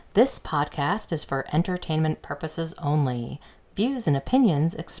This podcast is for entertainment purposes only. Views and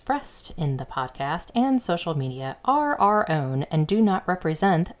opinions expressed in the podcast and social media are our own and do not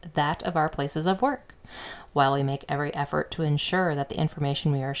represent that of our places of work. While we make every effort to ensure that the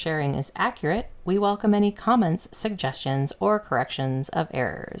information we are sharing is accurate, we welcome any comments, suggestions, or corrections of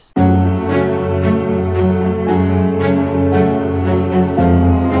errors.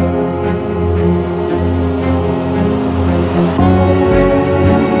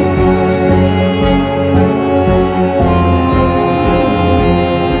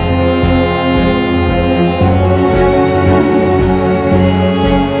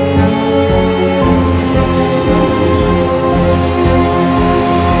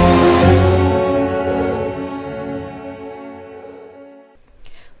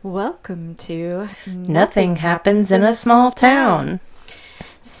 Welcome to Nothing Happens in a Small Town.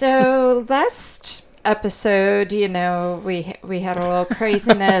 So last episode, we had a little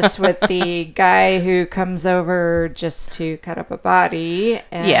craziness with the guy who comes over just to cut up a body.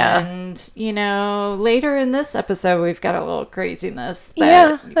 And, later in this episode, we've got a little craziness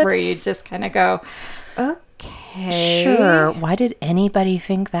where you just kind of go, okay. Sure. Why did anybody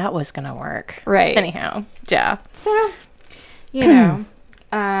think that was going to work? Right. Anyhow, yeah. So,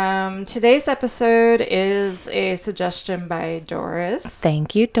 today's episode is a suggestion by Doris.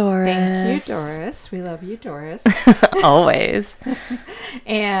 Thank you, Doris. Thank you, Doris. We love you, Doris. Always.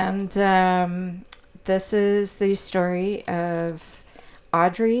 And this is the story of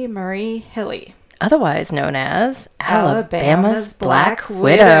Audrey Marie HIlley, otherwise known as Alabama's Black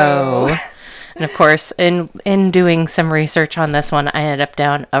Widow. And of course, in doing some research on this one, I ended up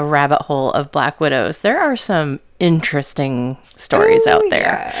down a rabbit hole of Black Widows. There are some interesting stories out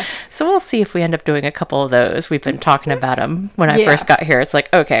there. Yeah. So we'll see if we end up doing a couple of those. We've been talking about them. When I first got here, it's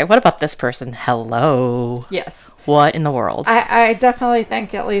like, okay, what about this person? Hello. Yes. What in the world? I definitely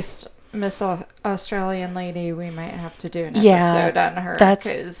think at least Miss Australian Lady, we might have to do an episode on her.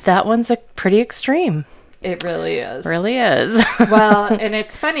 That one's a pretty extreme. It really is. Really is. Well, and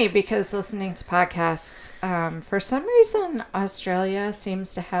it's funny because listening to podcasts, for some reason, Australia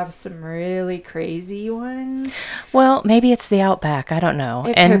seems to have some really crazy ones. Well, maybe it's the outback. I don't know.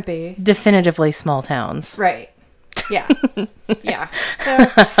 It could be. Definitively small towns. Right. Yeah. Yeah. So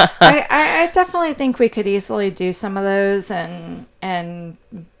I definitely think we could easily do some of those and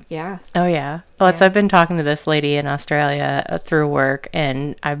yeah. Oh, yeah. Well, I've been talking to this lady in Australia through work,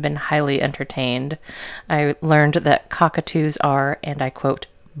 and I've been highly entertained. I learned that cockatoos are, and I quote,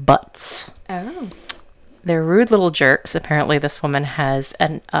 butts. Oh. They're rude little jerks. Apparently, this woman has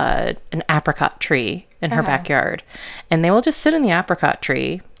an apricot tree in her backyard, and they will just sit in the apricot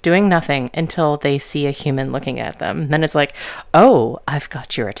tree doing nothing until they see a human looking at them. Then it's like, oh, I've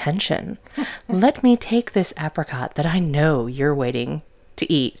got your attention. Let me take this apricot that I know you're waiting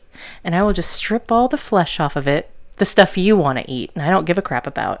to eat, and I will just strip all the flesh off of it, the stuff you want to eat, and I don't give a crap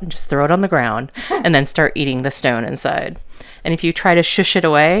about, and just throw it on the ground and then start eating the stone inside. And if you try to shush it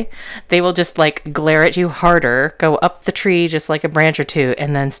away, they will just glare at you harder, go up the tree just like a branch or two,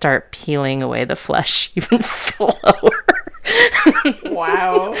 and then start peeling away the flesh even slower.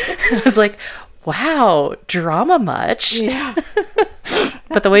 Wow. I was like, wow, drama much? Yeah.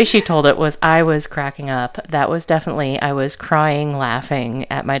 But the way she told it was, I was cracking up. That was definitely, I was crying, laughing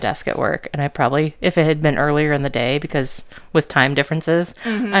at my desk at work. And I probably, if it had been earlier in the day, because with time differences,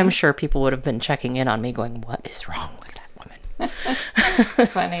 I'm sure people would have been checking in on me going, what is wrong with that woman?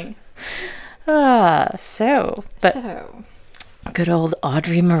 Funny. So, good old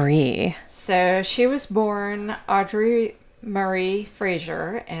Audrey Marie. So she was born Audrey Marie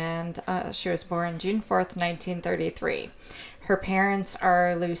Fraser, and she was born June 4th, 1933. Her parents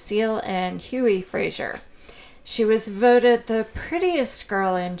are Lucille and Huey Fraser. She was voted the prettiest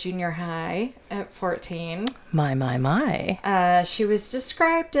girl in junior high at 14. My. She was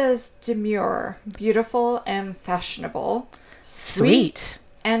described as demure, beautiful and fashionable, sweet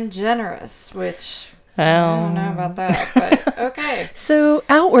and generous, which I don't know about that, but okay. So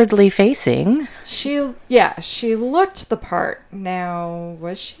outwardly facing. She looked the part. Now,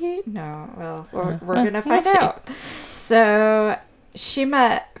 was she? No. Well, we're going to find out. So she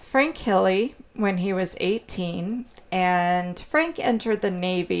met Frank HIlley when he was 18, and Frank entered the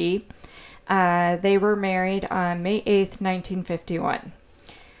Navy. They were married on May 8th, 1951.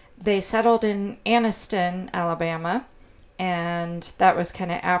 They settled in Anniston, Alabama, and that was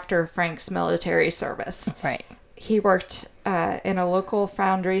kind of after Frank's military service. Right. He worked in a local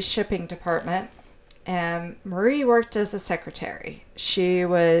foundry shipping department, and Marie worked as a secretary. She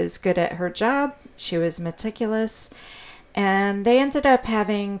was good at her job. She was meticulous, and they ended up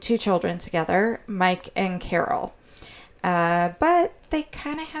having 2 children together, Mike and Carol. But they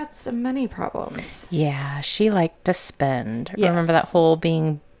kind of had some money problems. Yeah, she liked to spend. Yes. Remember that whole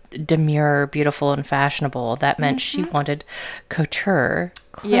being demure, beautiful, and fashionable? That meant she wanted couture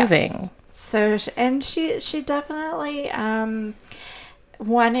clothing. Yes. So, and she definitely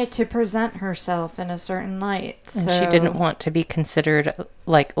wanted to present herself in a certain light. And So she didn't want to be considered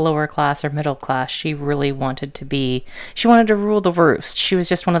like lower class or middle class. She really wanted to be, she wanted to rule the roost. She was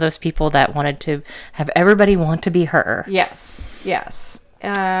just one of those people that wanted to have everybody want to be her. Yes, yes.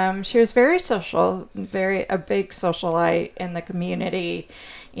 She was very social, a big socialite in the community.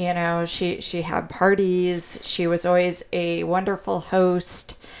 You know, she had parties. She was always a wonderful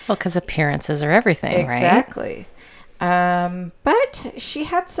host. Well, because appearances are everything, right? Exactly. But she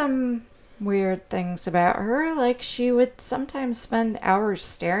had some weird things about her. Like she would sometimes spend hours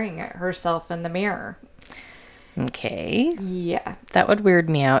staring at herself in the mirror. Okay. Yeah. That would weird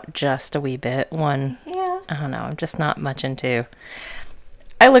me out just a wee bit. Yeah. I don't know, I'm just not much into.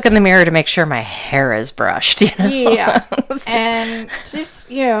 I look in the mirror to make sure my hair is brushed, Yeah. And just,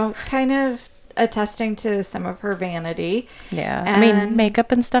 kind of attesting to some of her vanity. Yeah. I mean,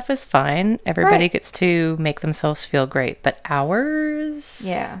 makeup and stuff is fine. Everybody Right. gets to make themselves feel great. But ours?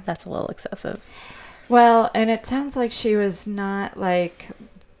 Yeah. That's a little excessive. Well, and it sounds like she was not like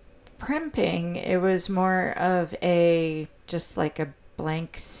primping. It was more of just like a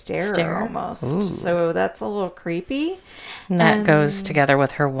blank stare? Almost. Ooh. So that's a little creepy. And that goes together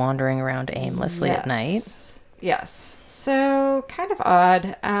with her wandering around aimlessly at night. Yes. So kind of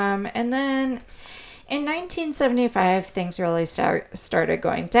odd. And then in 1975, things really started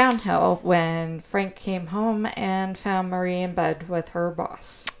going downhill when Frank came home and found Marie in bed with her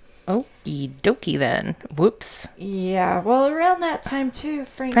boss. Okie dokie then. Whoops. Yeah. Well, around that time too,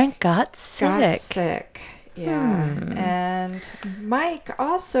 Frank got sick. Yeah. And Mike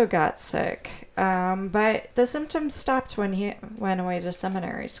also got sick. But the symptoms stopped when he went away to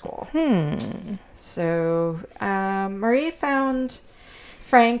seminary school. So Marie found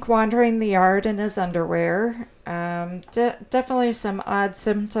Frank wandering the yard in his underwear. Definitely some odd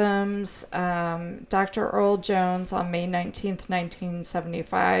symptoms. Dr. Earl Jones on May 19th,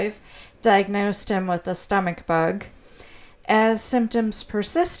 1975, diagnosed him with a stomach bug. As symptoms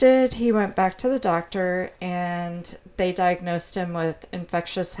persisted, he went back to the doctor and they diagnosed him with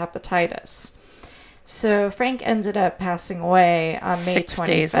infectious hepatitis. So Frank ended up passing away on May 25th. 6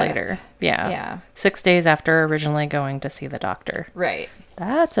 days later. Yeah. 6 days after originally going to see the doctor. Right.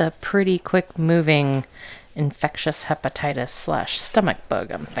 That's a pretty quick moving infectious hepatitis / stomach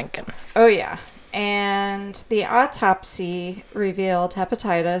bug, I'm thinking. Oh, yeah. And the autopsy revealed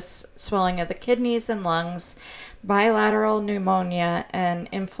hepatitis, swelling of the kidneys and lungs, bilateral pneumonia, and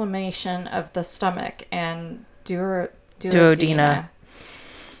inflammation of the stomach and duodenum.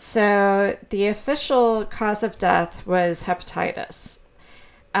 So the official cause of death was hepatitis.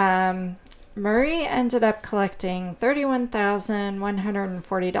 Marie ended up collecting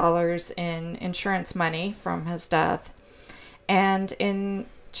 $31,140 in insurance money from his death. And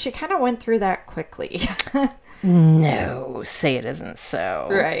she kind of went through that quickly. No, say it isn't so.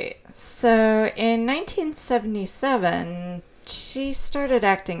 Right. So in 1977, she started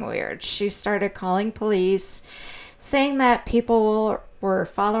acting weird. She started calling police, saying that people were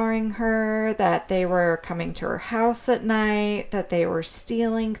following her, that they were coming to her house at night, that they were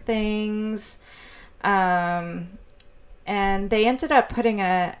stealing things. And they ended up putting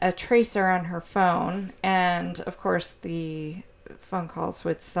a tracer on her phone. And, of course, the phone calls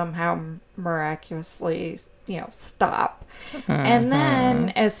would somehow miraculously, stop. And then,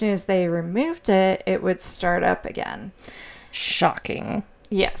 as soon as they removed it, it would start up again. Shocking.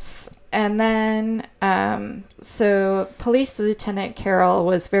 Yes. And then, so Police Lieutenant Carroll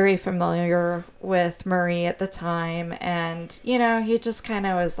was very familiar with Marie at the time. And, he just kind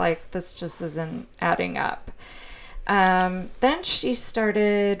of was like, this just isn't adding up. Then she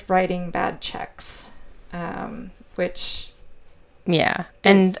started writing bad checks, which... Yeah.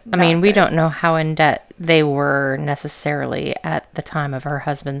 And, I mean, we don't know how in debt they were necessarily at the time of her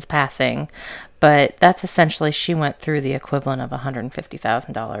husband's passing. But that's essentially, she went through the equivalent of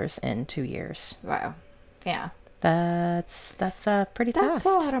 $150,000 in 2 years. Wow. Yeah. That's pretty fast. That's a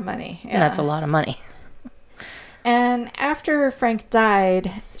lot of money. Yeah. That's a lot of money. And after Frank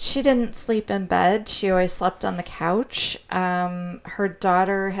died, she didn't sleep in bed. She always slept on the couch. Her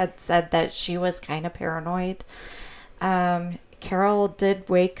daughter had said that she was kind of paranoid. Carol did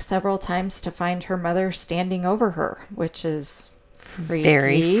wake several times to find her mother standing over her, which is freaky.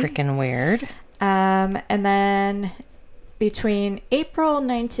 Very freaking weird. And then between April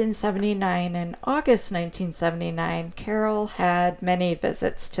 1979 and August 1979, Carol had many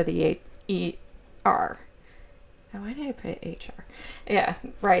visits to the ER. why did I put HR? Yeah,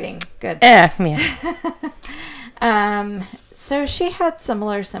 writing. Good. Yeah. So she had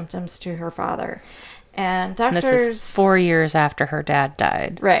similar symptoms to her father. And doctors... This is 4 years after her dad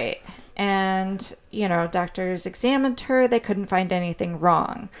died. Right. And, doctors examined her. They couldn't find anything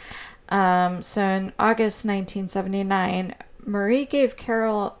wrong. So in August 1979, Marie gave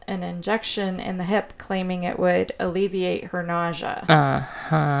Carol an injection in the hip, claiming it would alleviate her nausea.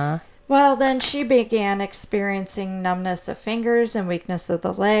 Uh-huh. Well, then she began experiencing numbness of fingers and weakness of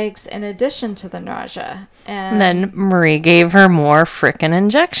the legs in addition to the nausea. And then Marie gave her more frickin'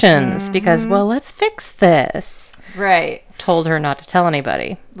 injections because, well, let's fix this. Right. Told her not to tell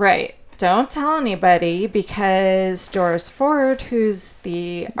anybody. Right. Don't tell anybody, because Doris Ford, who's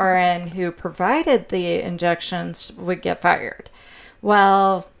the RN who provided the injections, would get fired.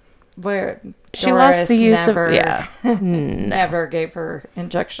 Well, She Doris lost the use never, of... never gave her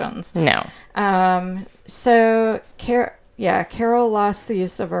injections. No. So Carol lost the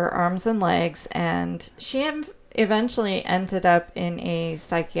use of her arms and legs, and she eventually ended up in a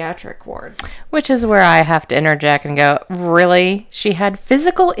psychiatric ward. Which is where I have to interject and go, really? She had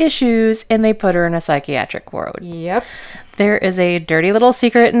physical issues and they put her in a psychiatric ward. Yep. There is a dirty little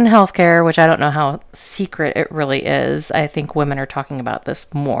secret in healthcare, which I don't know how secret it really is. I think women are talking about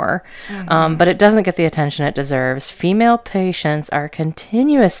this more. But it doesn't get the attention it deserves. Female patients are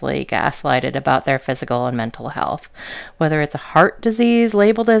continuously gaslighted about their physical and mental health. Whether it's a heart disease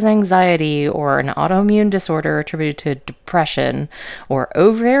labeled as anxiety, or an autoimmune disorder attributed to depression, or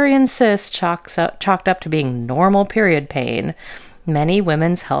ovarian cysts chalked up to being normal period pain, many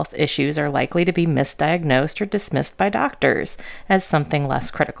women's health issues are likely to be misdiagnosed or dismissed by doctors as something less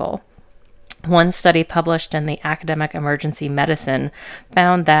critical. One study published in the Academic Emergency Medicine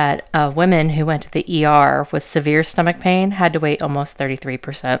found that women who went to the ER with severe stomach pain had to wait almost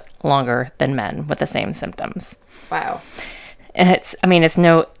 33% longer than men with the same symptoms. Wow. And it's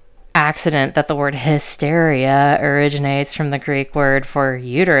no accident that the word hysteria originates from the Greek word for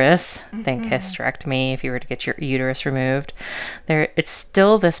uterus. Think hysterectomy if you were to get your uterus removed. It's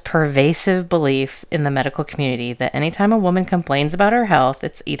still this pervasive belief in the medical community that anytime a woman complains about her health,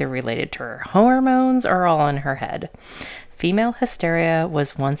 it's either related to her hormones or all in her head. Female hysteria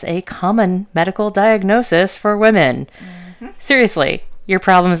was once a common medical diagnosis for women. Seriously, your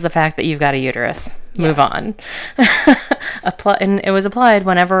problem is the fact that you've got a uterus. Move on. And it was applied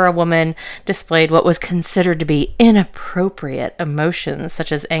whenever a woman displayed what was considered to be inappropriate emotions,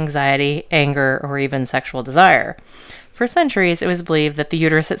 such as anxiety, anger, or even sexual desire. For centuries, it was believed that the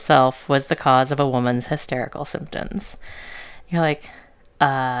uterus itself was the cause of a woman's hysterical symptoms. You're like,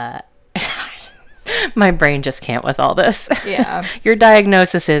 my brain just can't with all this. Yeah. Your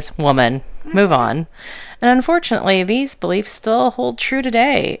diagnosis is woman. Move on. And unfortunately, these beliefs still hold true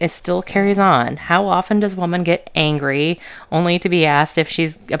today. It still carries on. How often does a woman get angry only to be asked if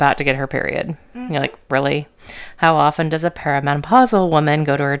she's about to get her period? You're like, really? How often does a perimenopausal woman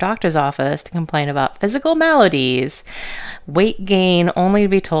go to her doctor's office to complain about physical maladies, weight gain, only to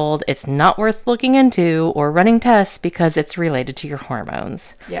be told it's not worth looking into or running tests because it's related to your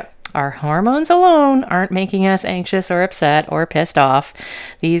hormones? Yep. Our hormones alone aren't making us anxious or upset or pissed off.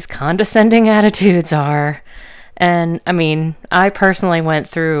 These condescending attitudes are. And I personally went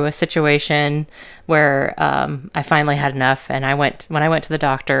through a situation where I finally had enough. And when I went to the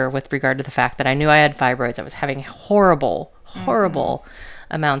doctor with regard to the fact that I knew I had fibroids, I was having horrible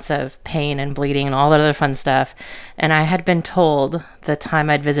amounts of pain and bleeding and all that other fun stuff. And I had been told the time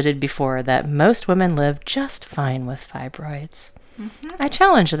I'd visited before that most women live just fine with fibroids. I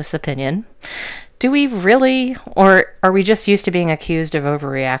challenge this opinion. Do we really, or are we just used to being accused of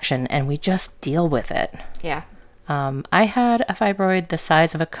overreaction and we just deal with it? Yeah. I had a fibroid the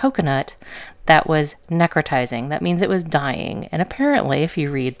size of a coconut that was necrotizing. That means it was dying. And apparently, if you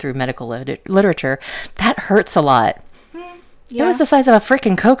read through medical literature, that hurts a lot. Yeah. It was the size of a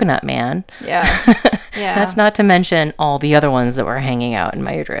freaking coconut, man. Yeah. Yeah. That's not to mention all the other ones that were hanging out in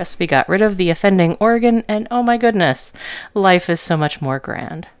my uterus. We got rid of the offending organ, and oh my goodness, life is so much more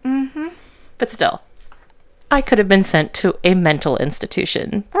grand. But still, I could have been sent to a mental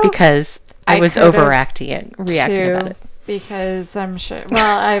institution because I was overacting and reacting about it. Because I'm sure.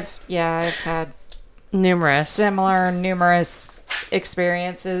 Well, I've had numerous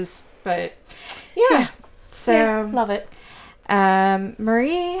experiences, but yeah. So yeah, love it.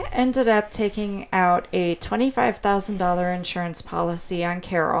 Marie ended up taking out a $25,000 insurance policy on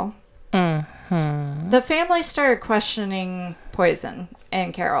Carol. The family started questioning poison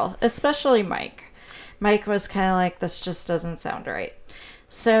in Carol, especially Mike. Mike was kind of like, this just doesn't sound right.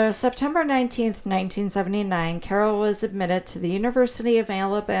 So September 19th, 1979, Carol was admitted to the University of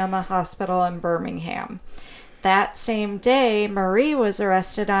Alabama Hospital in Birmingham. that same day, Marie was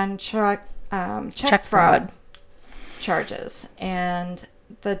arrested on check fraud charges, and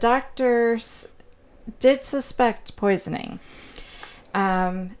the doctors did suspect poisoning.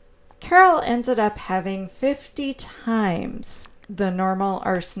 Carol ended up having 50 times the normal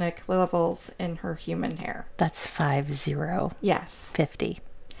arsenic levels in her human hair. That's 50. Yes. 50.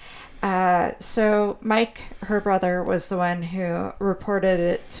 So Mike, her brother, was the one who reported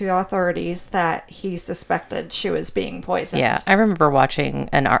it to authorities that he suspected she was being poisoned. Yeah, I remember watching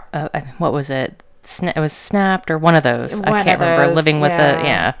what was it? It was Snapped or one of those. I can't remember. Living with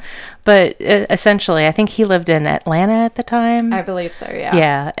But essentially, I think he lived in Atlanta at the time. I believe so, yeah.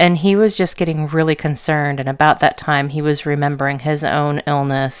 Yeah, and he was just getting really concerned. And about that time, he was remembering his own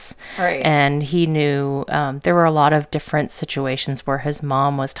illness. Right. And he knew there were a lot of different situations where his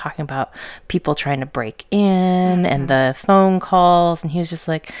mom was talking about people trying to break in and the phone calls. And he was just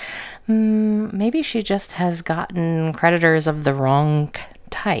like, maybe she just has gotten creditors of the wrong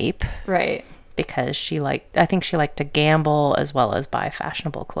type. Right. Because I think she liked to gamble as well as buy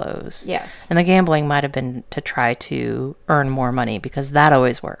fashionable clothes. Yes. And the gambling might have been to try to earn more money because that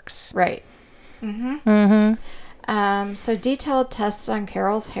always works. Right. So detailed tests on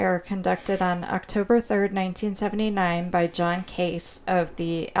Carol's hair conducted on October 3rd, 1979 by John Case of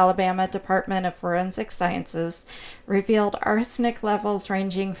the Alabama Department of Forensic Sciences revealed arsenic levels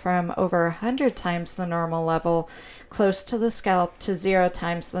ranging from over 100 times the normal level close to the scalp to 0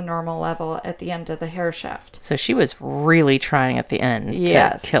 times the normal level at the end of the hair shaft. So she was really trying at the end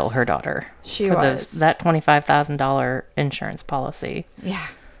to kill her daughter. She was. That $25,000 insurance policy. Yeah.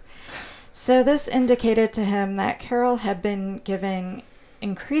 So this indicated to him that Carol had been giving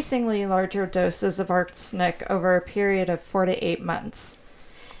increasingly larger doses of arsenic over a period of 4 to 8 months.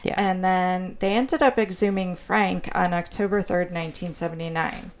 Yeah. And then they ended up exhuming Frank on October 3rd,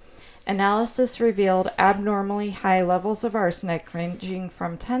 1979. Analysis revealed abnormally high levels of arsenic ranging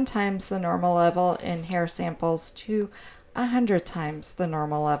from 10 times the normal level in hair samples to 100 times the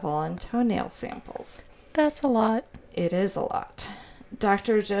normal level in toenail samples. That's a lot. It is a lot.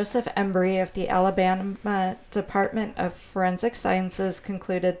 Dr. Joseph Embry of the Alabama Department of Forensic Sciences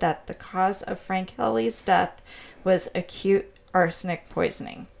concluded that the cause of Frank Hilley's death was acute arsenic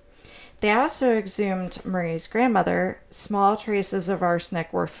poisoning. They also exhumed Marie's grandmother. Small traces of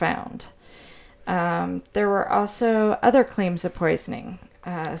arsenic were found. There were also other claims of poisoning.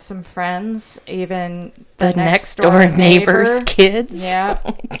 Some friends, even the next door neighbor's kids. Yeah,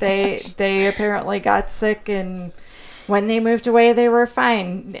 they apparently got sick, and when they moved away, they were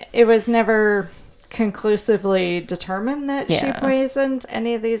fine. It was never conclusively determined that she poisoned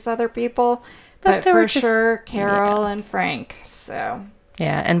any of these other people, but for sure, Carol and Frank. So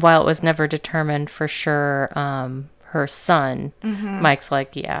yeah, and while it was never determined for sure, her son, Mike's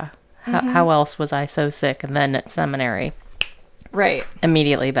like, how else was I so sick? And then at seminary, right,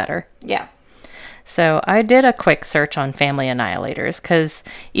 immediately better. Yeah. So I did a quick search on family annihilators because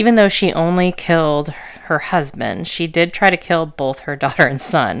even though she only killed her husband, she did try to kill both her daughter and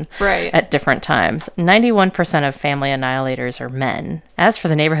son at different times. 91% of family annihilators are men. As for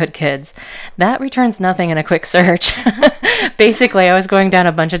the neighborhood kids, that returns nothing in a quick search. Basically, I was going down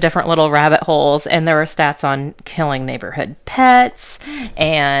a bunch of different little rabbit holes, and there were stats on killing neighborhood pets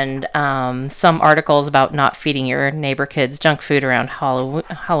and some articles about not feeding your neighbor kids junk food around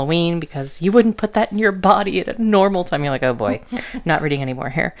Halloween because you wouldn't put that in your body at a normal time. You're like, oh boy, not reading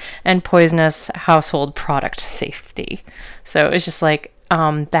anymore here. And poisonous household product safety. So it's just like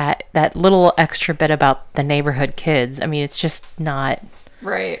that little extra bit about the neighborhood kids. I mean, it's just not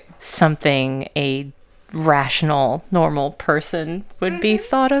something a rational, normal person would be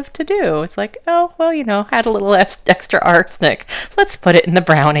thought of to do. It's like, oh, well, had a little extra arsenic. Let's put it in the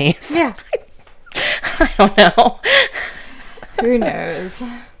brownies. Yeah. I don't know. Who knows?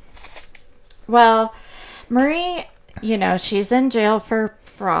 Well, Marie, she's in jail for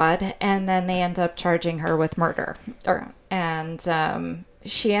fraud, and then they end up charging her with murder. And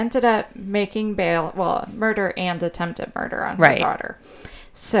she ended up making bail, murder and attempted murder on her daughter.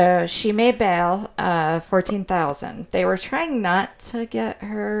 So she made bail, $14,000. They were trying not to get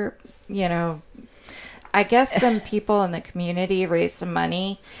her, I guess some people in the community raised some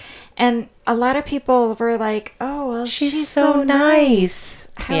money. And a lot of people were like, oh, well, she's so nice.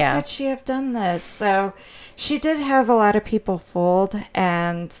 How could she have done this? So she did have a lot of people fooled,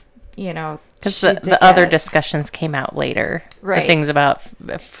 and, because the other discussions came out later. The things about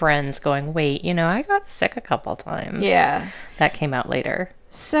friends going, wait, I got sick a couple times. Yeah. That came out later.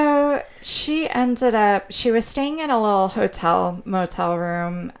 So she was staying in a little motel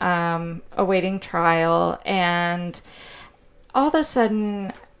room, awaiting trial, and all of a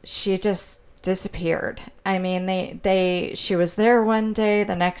sudden she just disappeared. I mean, she was there one day,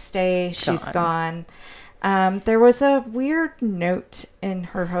 the next day she's gone. There was a weird note in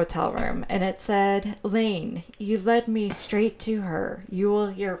her hotel room, and it said, "Lane, you led me straight to her. You will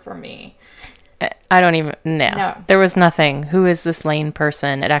hear from me." I don't even know. No. There was nothing. Who is this Lane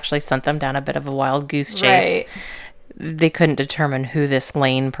person? It actually sent them down a bit of a wild goose chase. Right. They couldn't determine who this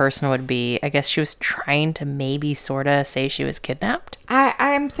Lane person would be. I guess she was trying to maybe sort of say she was kidnapped.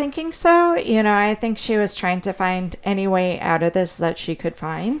 I'm thinking so. You know, I think she was trying to find any way out of this that she could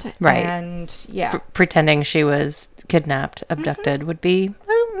find. Right. And yeah. Pretending she was kidnapped, abducted would be,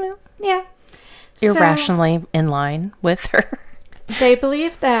 yeah, irrationally in line with her. They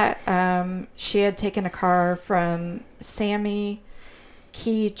believe that she had taken a car from Sammy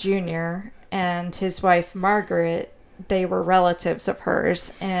Key Jr. and his wife Margaret. They were relatives of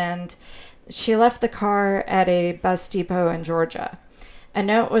hers, and she left the car at a bus depot in Georgia. A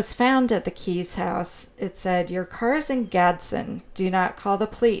note was found at the Keys' house. It said, "Your car's in Gadsden. Do not call the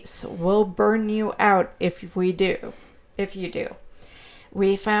police. We'll burn you out if you do.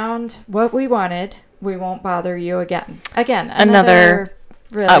 We found what we wanted. We won't bother you again." Again, another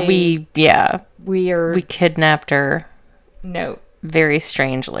really weird. We kidnapped her. Note. Very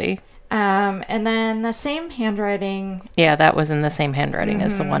strangely. And then the same handwriting. Yeah, that was in the same handwriting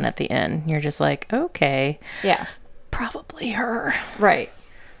as the one at the inn. You're just like, okay. Yeah. Probably her. Right.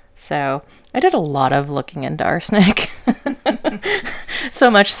 So I did a lot of looking into arsenic. So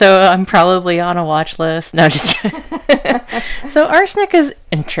much so I'm probably on a watch list. No, just So arsenic is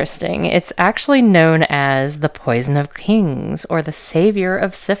interesting. It's actually known as the poison of kings or the savior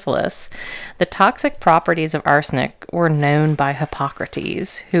of syphilis. The toxic properties of arsenic were known by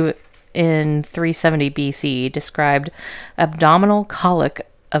Hippocrates, who in 370 BC described abdominal colic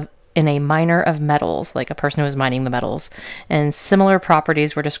in a miner of metals, like a person who was mining the metals. And similar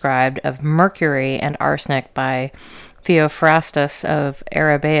properties were described of mercury and arsenic by Theophrastus of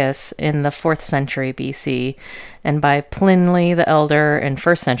Arrhabaeus in the 4th century BC, and by Pliny the Elder in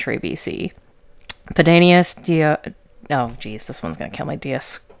 1st century BC. Pedanius this one's going to kill me.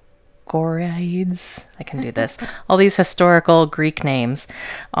 Dioscorides. I can do this. All these historical Greek names.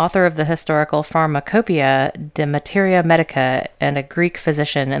 Author of the historical Pharmacopoeia de Materia Medica and a Greek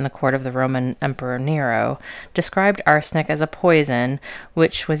physician in the court of the Roman Emperor Nero, described arsenic as a poison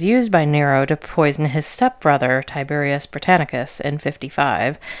which was used by Nero to poison his stepbrother Tiberius Britannicus in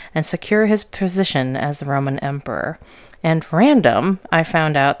 55 and secure his position as the Roman emperor. And random, I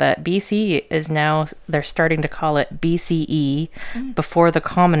found out that BC is now, they're starting to call it BCE, before the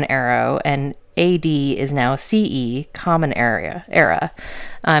Common Era, and AD is now CE, Common Era.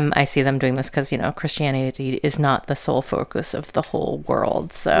 I see them doing this because, Christianity is not the sole focus of the whole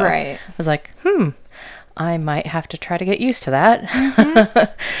world. So right. I was like, I might have to try to get used to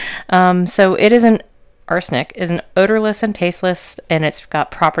that. So arsenic is an odorless and tasteless, and it's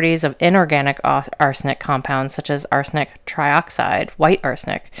got properties of inorganic arsenic compounds such as arsenic trioxide, white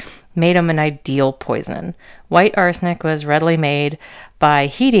arsenic, made them an ideal poison. White arsenic was readily made by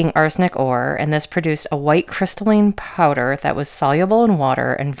heating arsenic ore, and this produced a white crystalline powder that was soluble in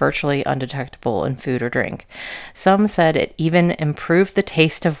water and virtually undetectable in food or drink. Some said it even improved the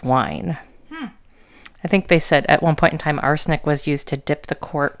taste of wine. I think they said at one point in time arsenic was used to dip the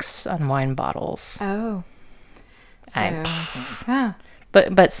corks on wine bottles. Oh.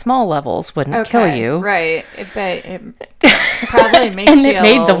 But small levels wouldn't kill you. Right. But it probably makes and you it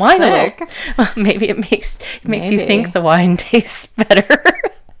made the wine sick. Well, maybe it makes you think the wine tastes better.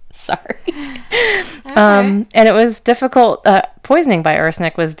 Sorry. Okay. And it was difficult. Poisoning by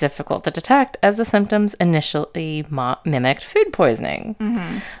arsenic was difficult to detect as the symptoms initially mimicked food poisoning.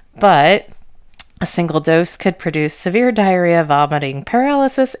 Mm-hmm. But a single dose could produce severe diarrhea, vomiting,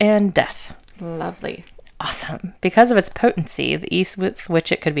 paralysis, and death. Lovely. Awesome. Because of its potency, the ease with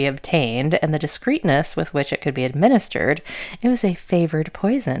which it could be obtained, and the discreetness with which it could be administered, it was a favored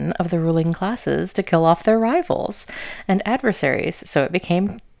poison of the ruling classes to kill off their rivals and adversaries, so it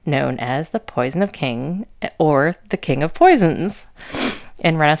became known as the poison of king, or the king of poisons.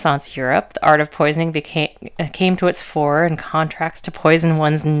 In Renaissance Europe, the art of poisoning came to its fore in contracts to poison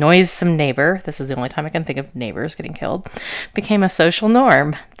one's noisome neighbor. This is the only time I can think of neighbors getting killed. Became a social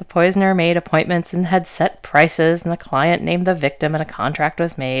norm. The poisoner made appointments and had set prices, and the client named the victim, and a contract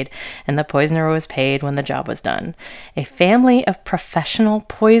was made, and the poisoner was paid when the job was done. A family of professional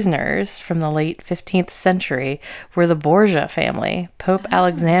poisoners from the late 15th century were the Borgia family. Pope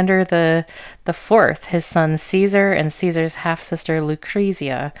Alexander the Fourth, his son Caesar, and Caesar's half-sister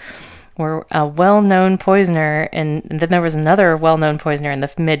Lucrezia were a well-known poisoner, and then there was another well-known poisoner in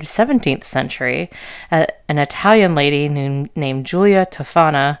the mid-17th century, an Italian lady named Giulia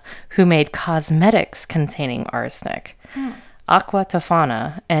Tofana, who made cosmetics containing arsenic. Aqua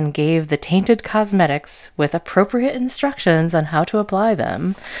Tofana, and gave the tainted cosmetics with appropriate instructions on how to apply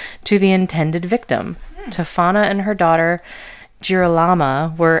them to the intended victim. Tofana and her daughter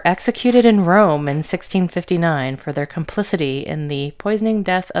Girolama were executed in Rome in 1659 for their complicity in the poisoning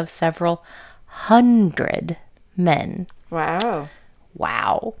death of several hundred men. Wow.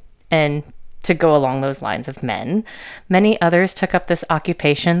 Wow. And to go along those lines of men, many others took up this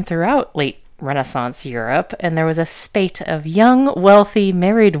occupation throughout late Renaissance Europe, and there was a spate of young, wealthy,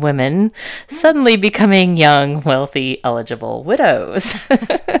 married women suddenly becoming young, wealthy, eligible widows.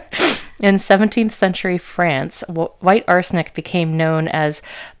 In 17th century France, white arsenic became known as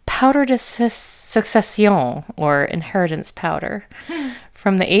powder de succession, or inheritance powder.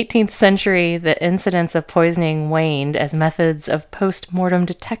 From the 18th century, the incidence of poisoning waned as methods of post-mortem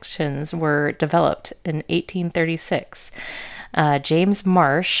detections were developed. In 1836, James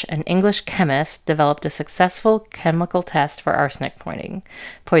Marsh, an English chemist, developed a successful chemical test for arsenic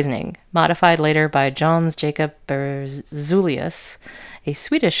poisoning, modified later by Jöns Jacob Berzelius, a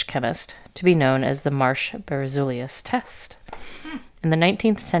Swedish chemist, to be known as the Marsh-Berzelius test. In the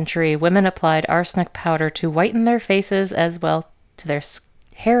 19th century, women applied arsenic powder to whiten their faces as well to their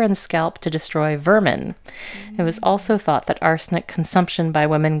hair and scalp to destroy vermin. It was also thought that arsenic consumption by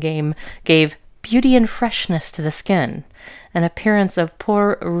women gave beauty and freshness to the skin, an appearance of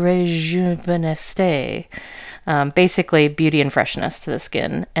pour rejuvenescer, basically beauty and freshness to the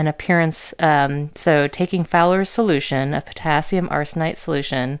skin, an appearance, so taking Fowler's solution, a potassium arsenite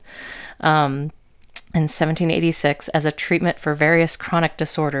solution, in 1786 as a treatment for various chronic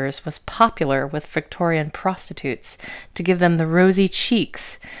disorders was popular with Victorian prostitutes to give them the rosy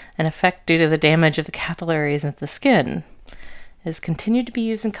cheeks, an effect due to the damage of the capillaries of the skin. It has continued to be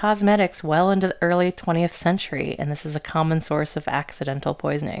used in cosmetics well into the early 20th century, and this is a common source of accidental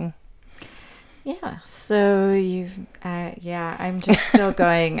poisoning. Yeah, so I'm just still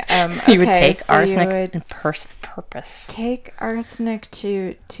going. You would take arsenic in purpose. Take arsenic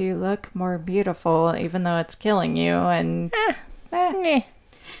to look more beautiful, even though it's killing you, and... Yeah,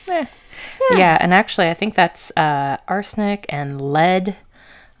 and actually I think that's arsenic and lead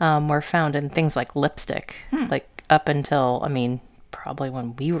were found in things like lipstick, like up until, probably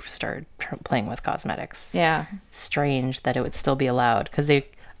when we started playing with cosmetics. Yeah. Strange that it would still be allowed, because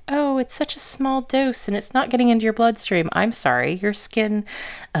it's such a small dose and it's not getting into your bloodstream. I'm sorry, your skin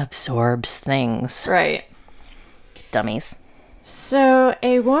absorbs things. Right. Dummies. So,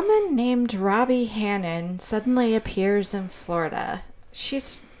 a woman named Robbie Hannon suddenly appears in Florida. She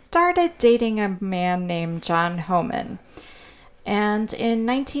started dating a man named John Homan. And in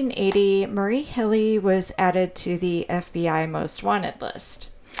 1980, Marie HIlley was added to the FBI Most Wanted list.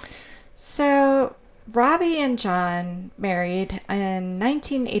 So, Robbie and John married in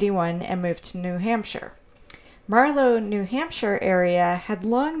 1981 and moved to New Hampshire. Marlow, New Hampshire area had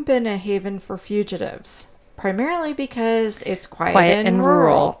long been a haven for fugitives, primarily because it's quiet and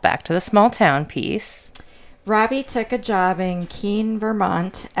rural. Back to the small town piece. Robbie took a job in Keene,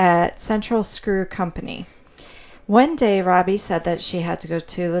 Vermont at Central Screw Company. One day, Robbie said that she had to go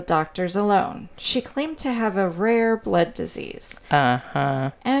to the doctors alone. She claimed to have a rare blood disease.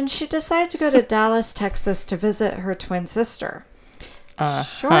 And she decided to go to Dallas, Texas to visit her twin sister.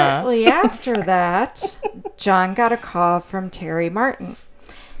 Shortly after that, John got a call from Terry Martin,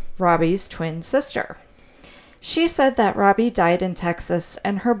 Robbie's twin sister. She said that Robbie died in Texas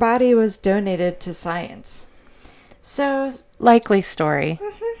and her body was donated to science. So... likely story.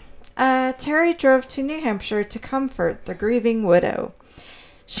 Terry drove to New Hampshire to comfort the grieving widow.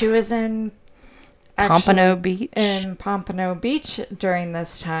 She was in Pompano Beach during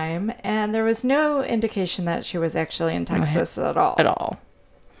this time, and there was no indication that she was actually in Texas at all.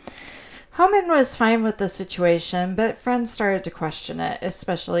 Homan was fine with the situation, but friends started to question it,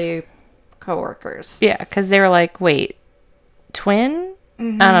 especially coworkers. Yeah, because they were like, wait, twin?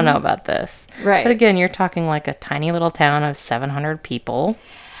 Mm-hmm. I don't know about this. Right. But again, you're talking like a tiny little town of 700 people.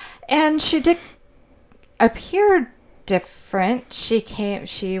 And she did appear different.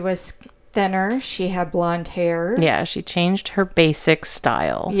 She was thinner. She had blonde hair. Yeah, she changed her basic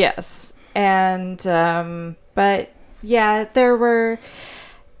style. Yes. And, but yeah, there were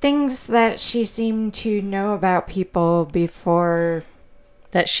things that she seemed to know about people before.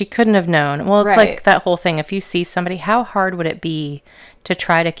 That she couldn't have known. Well, it's right. like that whole thing. If you see somebody, how hard would it be to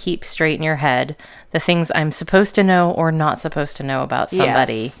try to keep straight in your head the things I'm supposed to know or not supposed to know about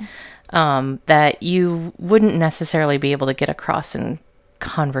somebody, yes. That you wouldn't necessarily be able to get across in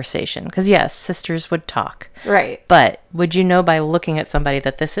conversation. Because, yes, sisters would talk. Right. But would you know by looking at somebody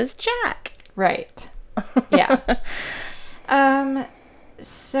that this is Jack? Right. Yeah.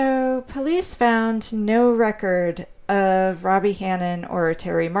 So police found no record of Robbie Hannon or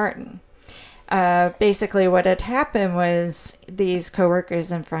Terry Martin. Basically what had happened was these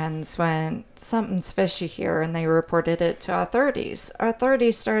coworkers and friends went, something's fishy here, and they reported it to authorities.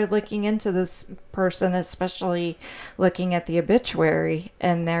 Authorities started looking into this person, especially looking at the obituary,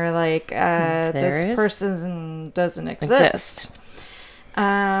 and they're like, this person doesn't exist.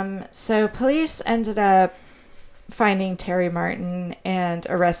 So police ended up finding Terry Martin and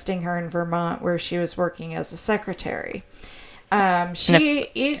arresting her in Vermont, where she was working as a secretary. She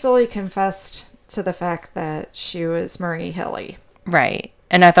easily confessed to the fact that she was Marie HIlley. Right.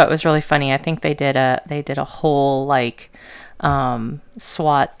 And I thought it was really funny. I think they did a whole like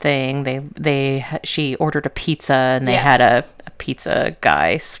SWAT thing. She ordered a pizza, and they had a pizza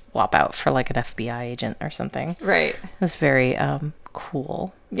guy swap out for like an FBI agent or something. Right. It was very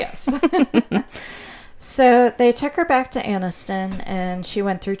cool. Yes. So they took her back to Anniston, and she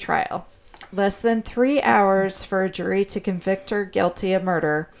went through trial. Less than 3 hours for a jury to convict her guilty of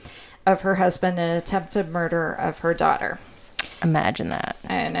murder of her husband and attempted murder of her daughter. Imagine that.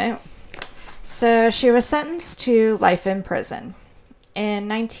 I know. So she was sentenced to life in prison. In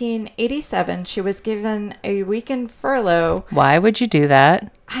 1987, she was given a weekend furlough. Why would you do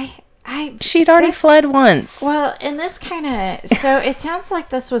that? She'd already fled once. Well, and this kind of... So it sounds like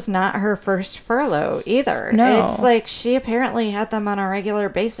this was not her first furlough either. No. It's like she apparently had them on a regular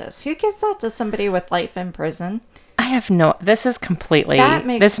basis. Who gives that to somebody with life in prison? I have no... This is completely...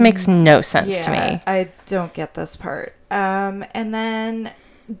 This makes no sense to me. I don't get this part. And then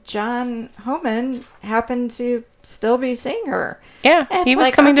John Homan happened to still be seeing her. Yeah, he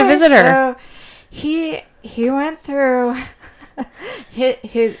was coming to visit her. So he went through...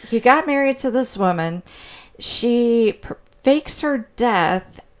 He got married to this woman. She fakes her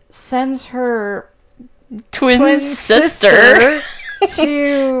death, sends her twin sister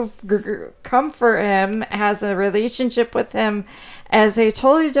to comfort him, has a relationship with him as a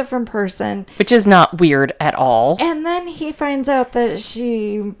totally different person. Which is not weird at all. And then he finds out that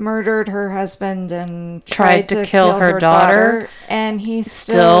she murdered her husband and tried to kill her daughter. And he's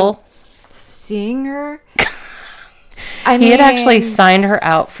still seeing her. He had actually signed her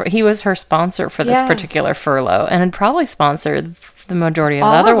out he was her sponsor for this particular furlough, and had probably sponsored the majority of the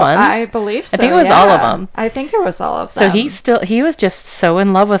other ones. I believe so. I think it was all of them. I think it was all of them. So he was just so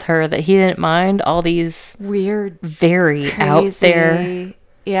in love with her that he didn't mind all these weird, very crazy, out there.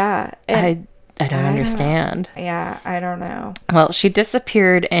 Yeah. I don't understand. Yeah, I don't know. Well, she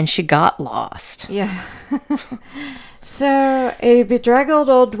disappeared and she got lost. Yeah. So, a bedraggled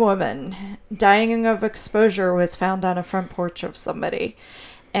old woman dying of exposure was found on a front porch of somebody.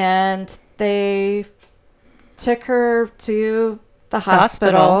 And they took her to the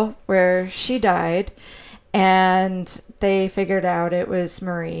hospital where she died. And they figured out it was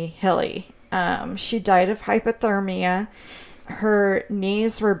Marie HIlley. She died of hypothermia. Her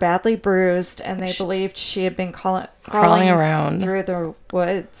knees were badly bruised, and they believed she had been crawling around through the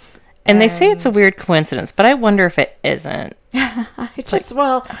woods. And they say it's a weird coincidence, but I wonder if it isn't. This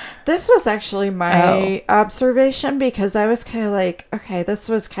was actually my observation, because I was kind of like, okay, this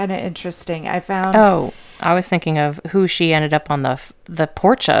was kind of interesting. I was thinking of who she ended up on the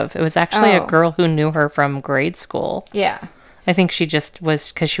porch of. It was actually a girl who knew her from grade school. Yeah. I think she just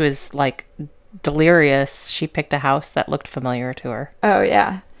was, because she was like delirious. She picked a house that looked familiar to her. Oh,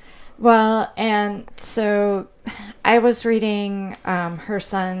 yeah. Well, and so I was reading her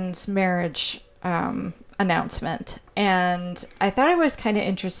son's marriage announcement, and I thought it was kind of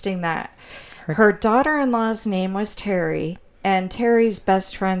interesting that her daughter-in-law's name was Terry, and Terry's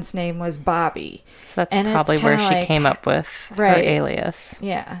best friend's name was Bobby. So that's probably where she came up with her alias.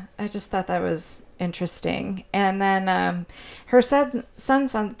 Yeah, I just thought that was interesting. And then her son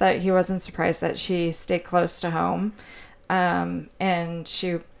said that he wasn't surprised that she stayed close to home, and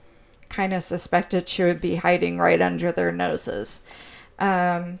she kind of suspected she would be hiding right under their noses.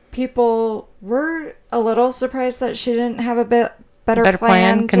 People were a little surprised that she didn't have a better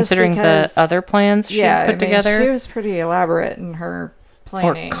plan considering the other plans she put together. She was pretty elaborate in her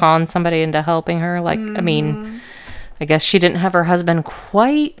planning. Or con somebody into helping her. Like, I mean, I guess she didn't have her husband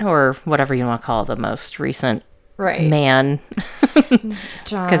quite, or whatever you want to call the most recent man.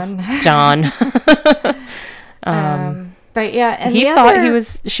 John. But yeah, and he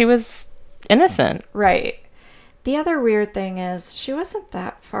thought she was innocent. Right. The other weird thing is she wasn't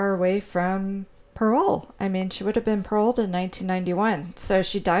that far away from parole. I mean, she would have been paroled in 1991. So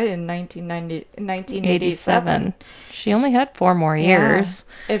she died in 1987. She only had 4 more years.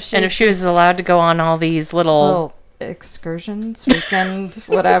 Yeah. If she was allowed to go on all these little excursions, weekend,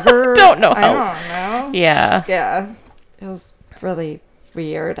 whatever. Don't know I how. don't know. Yeah. Yeah. It was really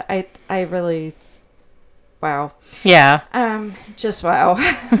weird. I really, wow. Yeah. Just wow.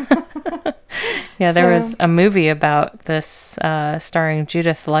 Yeah, there was a movie about this starring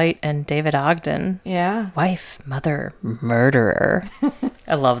Judith Light and David Ogden. Yeah. Wife, mother, murderer.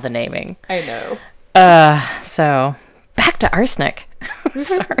 I love the naming. I know. So back to arsenic.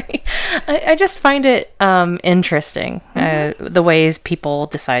 Sorry. I just find it interesting, the ways people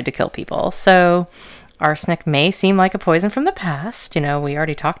decide to kill people. So arsenic may seem like a poison from the past. You know, we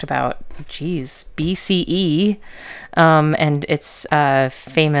already talked about, BCE, and it's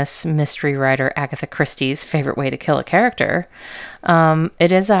famous mystery writer Agatha Christie's favorite way to kill a character.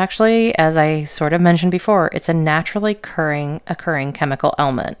 It is actually, as I sort of mentioned before, it's a naturally occurring chemical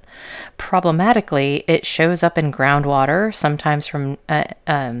element. Problematically, it shows up in groundwater, sometimes from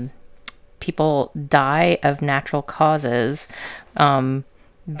people die of natural causes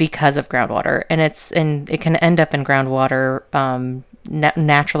because of groundwater, and it can end up in groundwater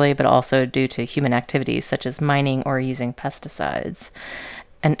naturally, but also due to human activities such as mining or using pesticides.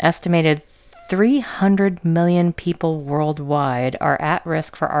 An estimated 300 million people worldwide are at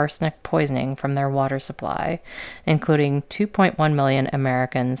risk for arsenic poisoning from their water supply, including 2.1 million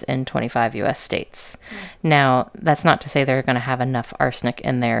Americans in 25 U.S. states. Now, that's not to say they're going to have enough arsenic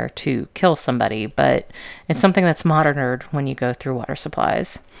in there to kill somebody, but it's something that's monitored when you go through water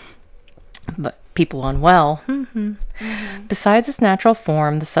supplies. But people unwell. Besides its natural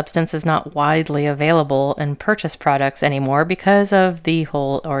form, the substance is not widely available in purchased products anymore because of the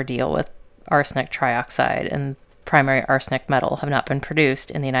whole ordeal with arsenic trioxide and primary arsenic metal have not been produced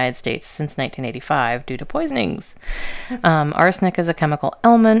in the United States since 1985 due to poisonings. Arsenic is a chemical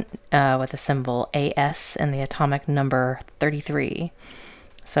element with a symbol AS and the atomic number 33.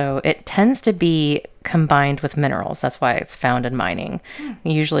 So it tends to be combined with minerals. That's why it's found in mining,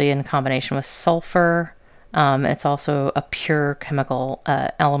 usually in combination with sulfur. It's also a pure chemical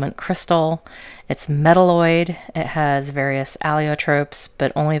element crystal. It's metalloid. It has various allotropies,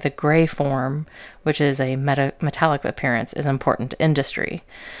 but only the gray form, which is a metallic appearance, is important to industry.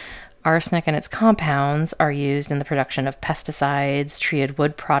 Arsenic and its compounds are used in the production of pesticides, treated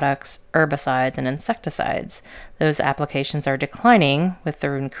wood products, herbicides, and insecticides. Those applications are declining with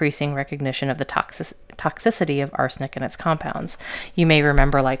the increasing recognition of the toxicity of arsenic and its compounds. You may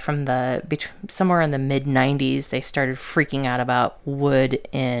remember, like from somewhere in the mid-90s, they started freaking out about wood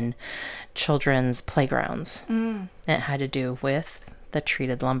in children's playgrounds. It had to do with the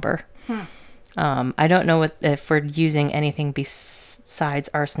treated lumber. I don't know if we're using anything besides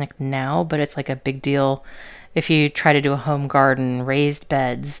arsenic now, but it's like a big deal. If you try to do a home garden, raised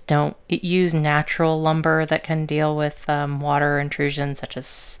beds, don't use natural lumber that can deal with water intrusion, such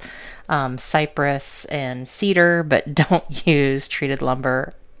as cypress and cedar, but don't use treated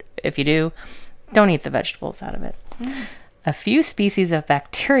lumber. If you do, don't eat the vegetables out of it. A few species of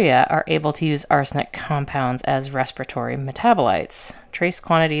bacteria are able to use arsenic compounds as respiratory metabolites. Trace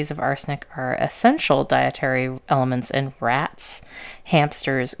quantities of arsenic are essential dietary elements in rats,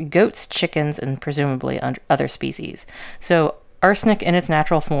 hamsters, goats, chickens, and presumably other species. So arsenic in its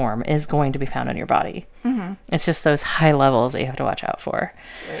natural form is going to be found in your body. It's just those high levels that you have to watch out for.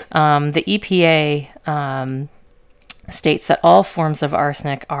 The EPA states that all forms of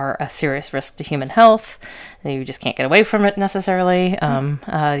arsenic are a serious risk to human health. You just can't get away from it necessarily.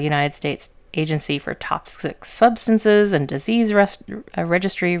 The United States Agency for Toxic Substances and Disease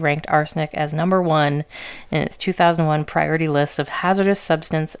Registry ranked arsenic as number 1 in its 2001 priority list of hazardous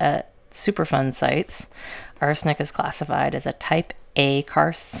substance at Superfund sites. Arsenic is classified as a type A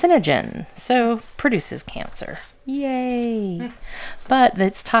carcinogen, so produces cancer. Yay! But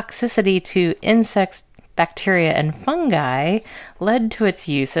its toxicity to insects, bacteria, and fungi led to its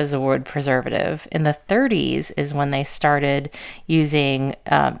use as a wood preservative. In the 30s is when they started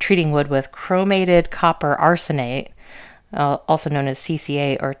treating wood with chromated copper arsenate, also known as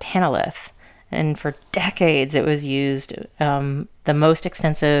CCA or tantalith. And for decades it was used, the most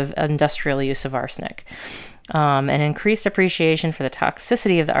extensive industrial use of arsenic. An increased appreciation for the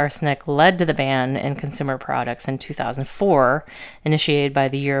toxicity of the arsenic led to the ban in consumer products in 2004, initiated by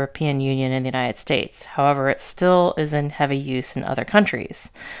the European Union and the United States. However, it still is in heavy use in other countries,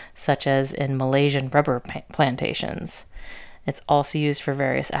 such as in Malaysian rubber plantations. It's also used for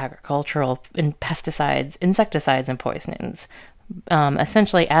various agricultural and pesticides, insecticides, and poisonings.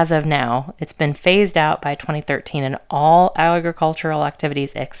 Essentially, as of now, it's been phased out by 2013 in all agricultural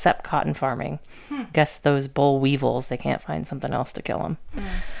activities except cotton farming. Guess those boll weevils, they can't find something else to kill them.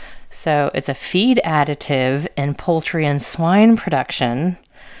 So it's a feed additive in poultry and swine production,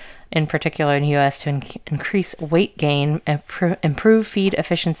 in particular in the U.S., to increase weight gain, improve feed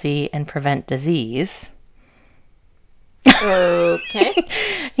efficiency, and prevent disease. Okay.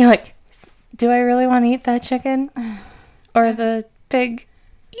 You're like, do I really want to eat that chicken? Or the pig?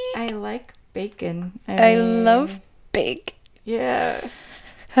 I like bacon. I love pig. Yeah.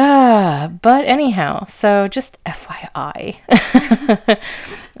 But anyhow, so just FYI.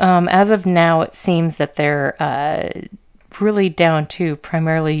 As of now, it seems that they're really down to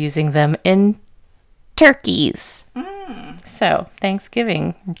primarily using them in turkeys. So,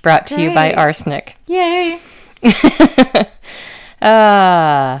 Thanksgiving brought to you by arsenic. Yay.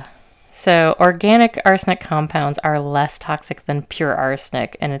 So organic arsenic compounds are less toxic than pure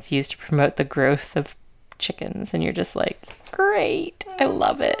arsenic, and it's used to promote the growth of chickens. And you're just like, great, I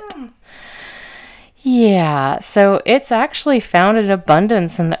love it. Yeah, so it's actually found in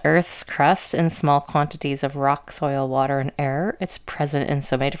abundance in the Earth's crust in small quantities of rock, soil, water, and air. It's present in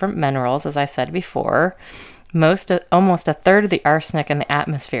so many different minerals, as I said before. Almost a third of the arsenic in the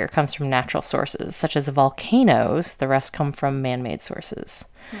atmosphere comes from natural sources, such as volcanoes. The rest come from man-made sources.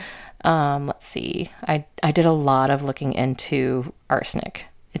 Let's see. I did a lot of looking into arsenic.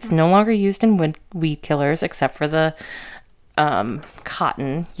 It's no longer used in weed killers except for the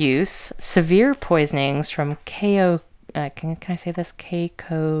cotton use. Severe poisonings from can I say this?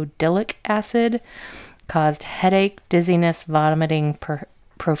 Cacodylic acid caused headache, dizziness, vomiting,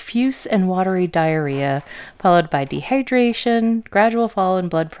 profuse and watery diarrhea, followed by dehydration, gradual fall in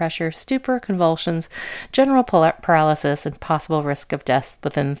blood pressure, stupor, convulsions, general paralysis, and possible risk of death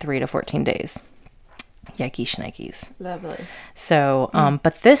within 3 to 14 days. Yikes shnikes. Lovely. So,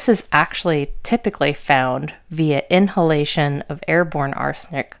 but this is actually typically found via inhalation of airborne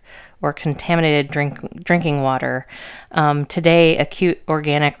arsenic or contaminated drinking water. Today, acute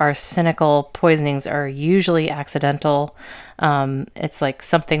organic arsenical poisonings are usually accidental. It's like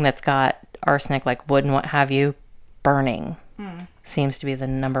something that's got arsenic, like wood and what have you, burning. Seems to be the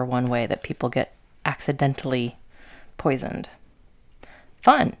number one way that people get accidentally poisoned.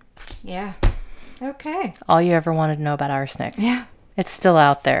 Fun. Yeah. Okay. All you ever wanted to know about arsenic. Yeah. It's still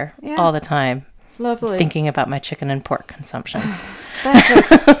out there all the time. Lovely. Thinking about my chicken and pork consumption. That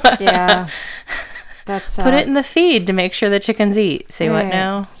just, yeah. That's Put it in the feed to make sure the chickens eat. Say what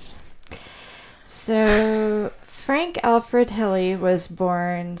now? So Frank Alfred HIlley was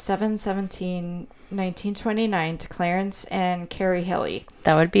born 7/17/1929 to Clarence and Carrie HIlley.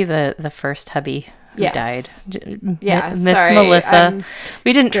 That would be the first hubby who died. Yeah, Miss sorry, Melissa.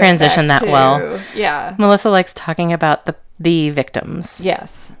 We didn't transition that well. Yeah. Melissa likes talking about the victims.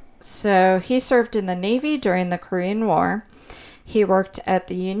 Yes. So he served in the Navy during the Korean War. He worked at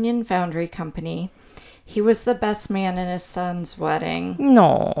the Union Foundry Company. He was the best man in his son's wedding.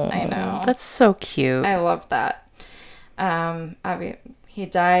 No. I know. That's so cute. I love that. He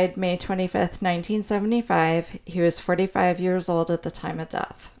died May 25th, 1975. He was 45 years old at the time of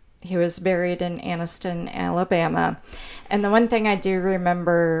death. He was buried in Anniston, Alabama. And the one thing I do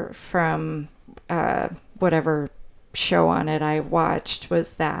remember from whatever show on it I watched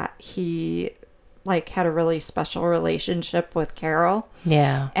was that he had a really special relationship with Carol.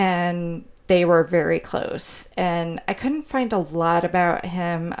 Yeah. And they were very close. And I couldn't find a lot about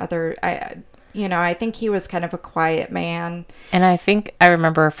him I think he was kind of a quiet man. And I think I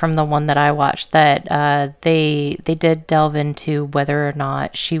remember from the one that I watched that they did delve into whether or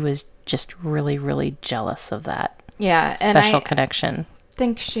not she was just really, really jealous of that special connection. I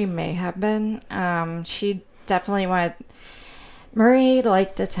think she may have been. She definitely wanted... Marie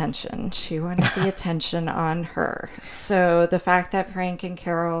liked attention. She wanted the attention on her. So the fact that Frank and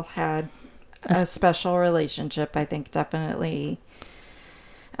Carol had a special relationship, I think definitely...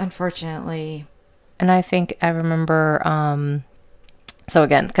 Unfortunately. And I think I remember, so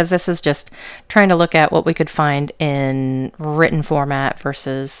again, because this is just trying to look at what we could find in written format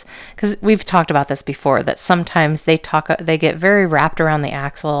versus, because we've talked about this before, that sometimes they get very wrapped around the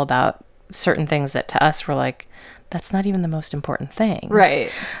axle about certain things that to us were like, that's not even the most important thing.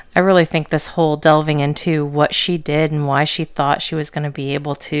 Right. I really think this whole delving into what she did and why she thought she was going to be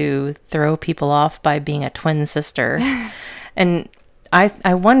able to throw people off by being a twin sister. And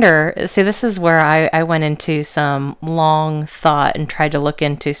I wonder, see, this is where I went into some long thought and tried to look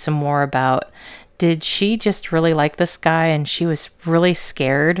into some more about, did she just really like this guy and she was really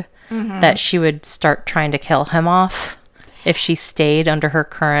scared that she would start trying to kill him off if she stayed under her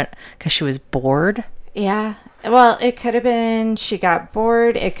current, because she was bored? Yeah. Well, it could have been she got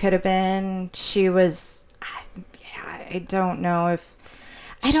bored. It could have been she was. Yeah, I don't know if.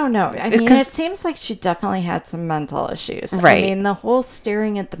 I don't know. I mean, it seems like she definitely had some mental issues. Right. I mean, the whole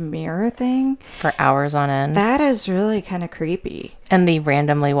staring at the mirror thing. For hours on end. That is really kind of creepy. And the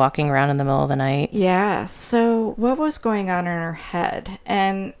randomly walking around in the middle of the night. Yeah. So what was going on in her head?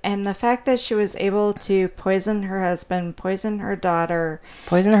 And the fact that she was able to poison her husband, poison her daughter.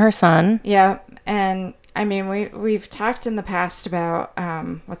 Poison her son. Yeah. And I mean, we've talked in the past about,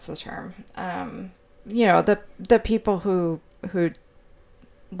 what's the term? The people who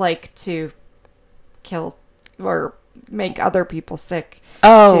like to kill or make other people sick.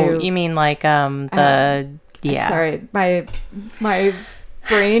 Oh, you mean like yeah. Sorry, my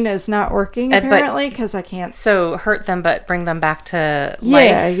brain is not working apparently because I can't. So hurt them but bring them back to life.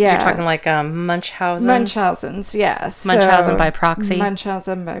 Yeah. You're talking like Munchausen. Munchausen's, yeah. Munchausen by proxy.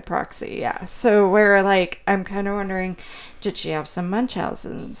 Munchausen by proxy, yeah. So where like I'm kind of wondering, did she have some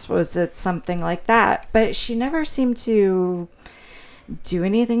Munchausen's? Was it something like that? But she never seemed to do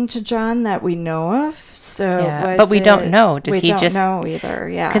anything to John that we know of. So but we don't know. We don't know either.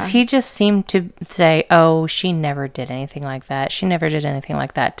 Yeah, because he just seemed to say, "Oh, she never did anything like that. She never did anything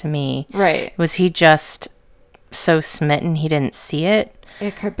like that to me." Right? Was he just so smitten he didn't see it?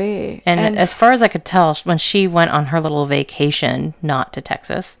 It could be. And as far as I could tell, when she went on her little vacation, not to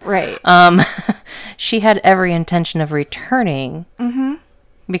Texas, right? She had every intention of returning. Mm-hmm.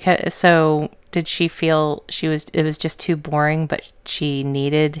 Did she feel it was just too boring, but she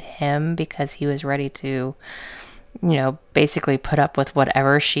needed him because he was ready to, basically put up with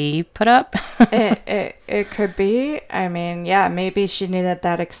whatever she put up? it could be. I mean, yeah, maybe she needed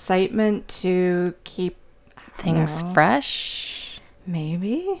that excitement to keep things fresh.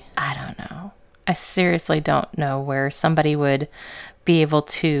 Maybe. I don't know. I seriously don't know where somebody would be able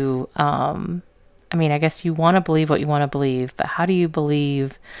to, I mean, I guess you want to believe what you want to believe, but how do you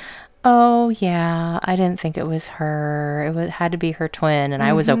believe, oh, yeah, I didn't think it was her. It had to be her twin, and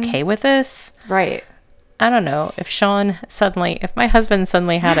I was okay with this? Right. I don't know. If my husband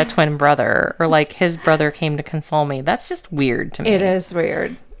suddenly had a twin brother, or like his brother came to console me, that's just weird to me. It is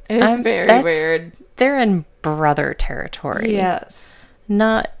weird. It is very weird. They're in brother territory. Yes.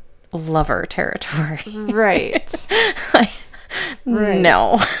 Not lover territory. Right. Right.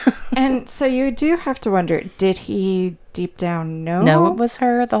 No. And so you do have to wonder, did he deep down know it was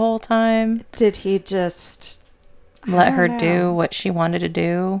her the whole time? Did he just let her do what she wanted to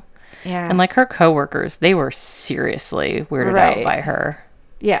do? Yeah. And like her coworkers, they were seriously weirded out by her.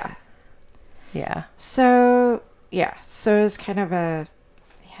 Yeah. Yeah. So it's kind of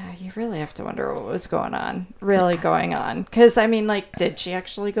you really have to wonder what was going on. Because, I mean, like, did she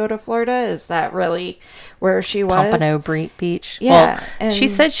actually go to Florida? Is that really where she was? Pompano Beach? Yeah. Well, she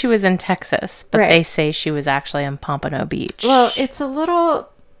said she was in Texas, but they say she was actually in Pompano Beach. Well, it's a little...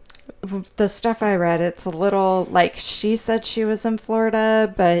 The stuff I read, it's a little like she said she was in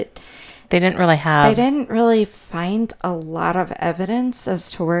Florida, but... They didn't really find a lot of evidence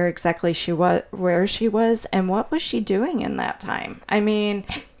as to where exactly where she was, and what was she doing in that time. I mean,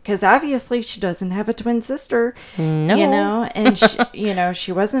 because obviously she doesn't have a twin sister, no. And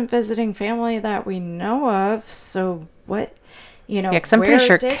she wasn't visiting family that we know of. So what, because I'm pretty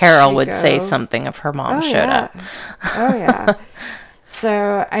sure Carol would say something if her mom showed up. Oh yeah.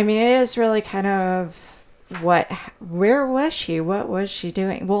 So I mean, it is really kind of. Where was she? What was she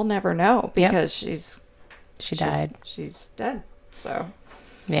doing? We'll never know because she died. She's dead. So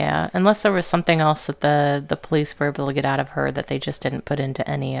yeah, unless there was something else that the police were able to get out of her that they just didn't put into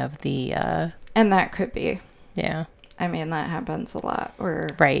any of the and that could be. Yeah. I mean, that happens a lot.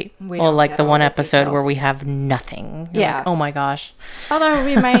 Right. Well, like the one episode where we have nothing. You're like, oh my gosh. Although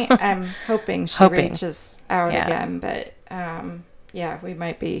we might, I'm hoping she reaches out again, but we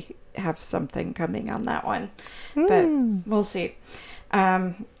might have something coming on that one, but we'll see.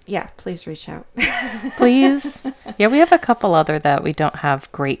 Please reach out. Please. Yeah, we have a couple other that we don't have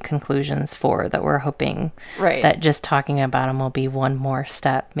great conclusions for that we're hoping that just talking about them will be one more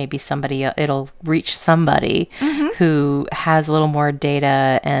step. Maybe it'll reach somebody who has a little more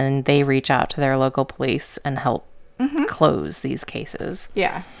data and they reach out to their local police and help close these cases.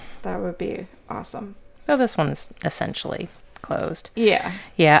 Yeah, that would be awesome. So this one's essentially closed. Yeah.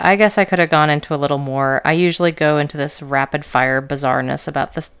 Yeah, I guess I could have gone into a little more. I usually go into this rapid fire bizarreness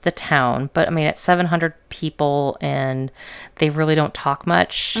about the town, but I mean, it's 700 people and they really don't talk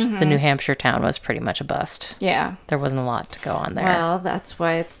much. The New Hampshire town was pretty much a bust. Yeah. There wasn't a lot to go on there. Well, that's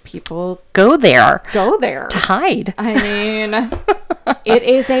why people go there to hide. I mean, it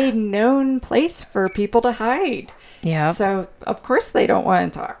is a known place for people to hide. Yeah. So, of course they don't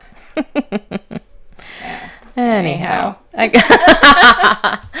want to talk. Anyhow.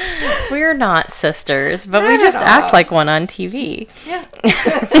 We're not sisters, but we Not just at act all. like one on TV. Yeah.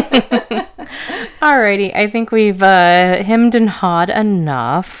 Alrighty, I think we've hemmed and hawed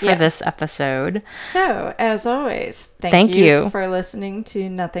enough for this Yes. episode. So, as always, Thank you you. for listening to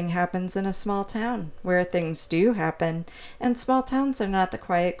Nothing Happens in a Small Town, where things do happen, and small towns are not the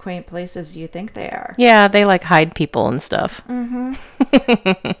quiet, quaint places you think they are. Yeah, they like hide people and stuff.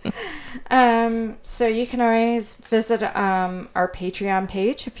 So you can always visit our Patreon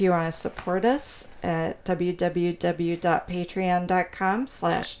page if you want to support us at www.patreon.com/.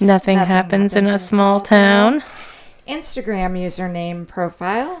 Nothing happens in a small town. Instagram username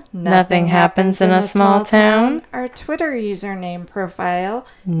profile. Nothing happens in a small town. Our Twitter username profile.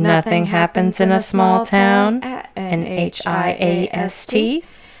 Nothing happens in a small town. At NHIAST.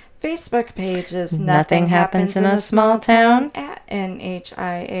 Facebook page is Nothing happens in a small town. at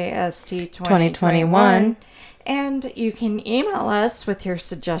NHIAST 2021. And you can email us with your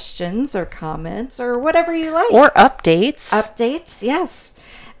suggestions or comments or whatever you like. Or updates. Updates, yes.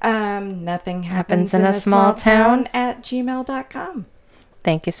 Nothing happens in a small town at gmail.com.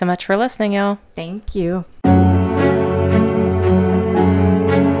 Thank you so much for listening, y'all. Thank you.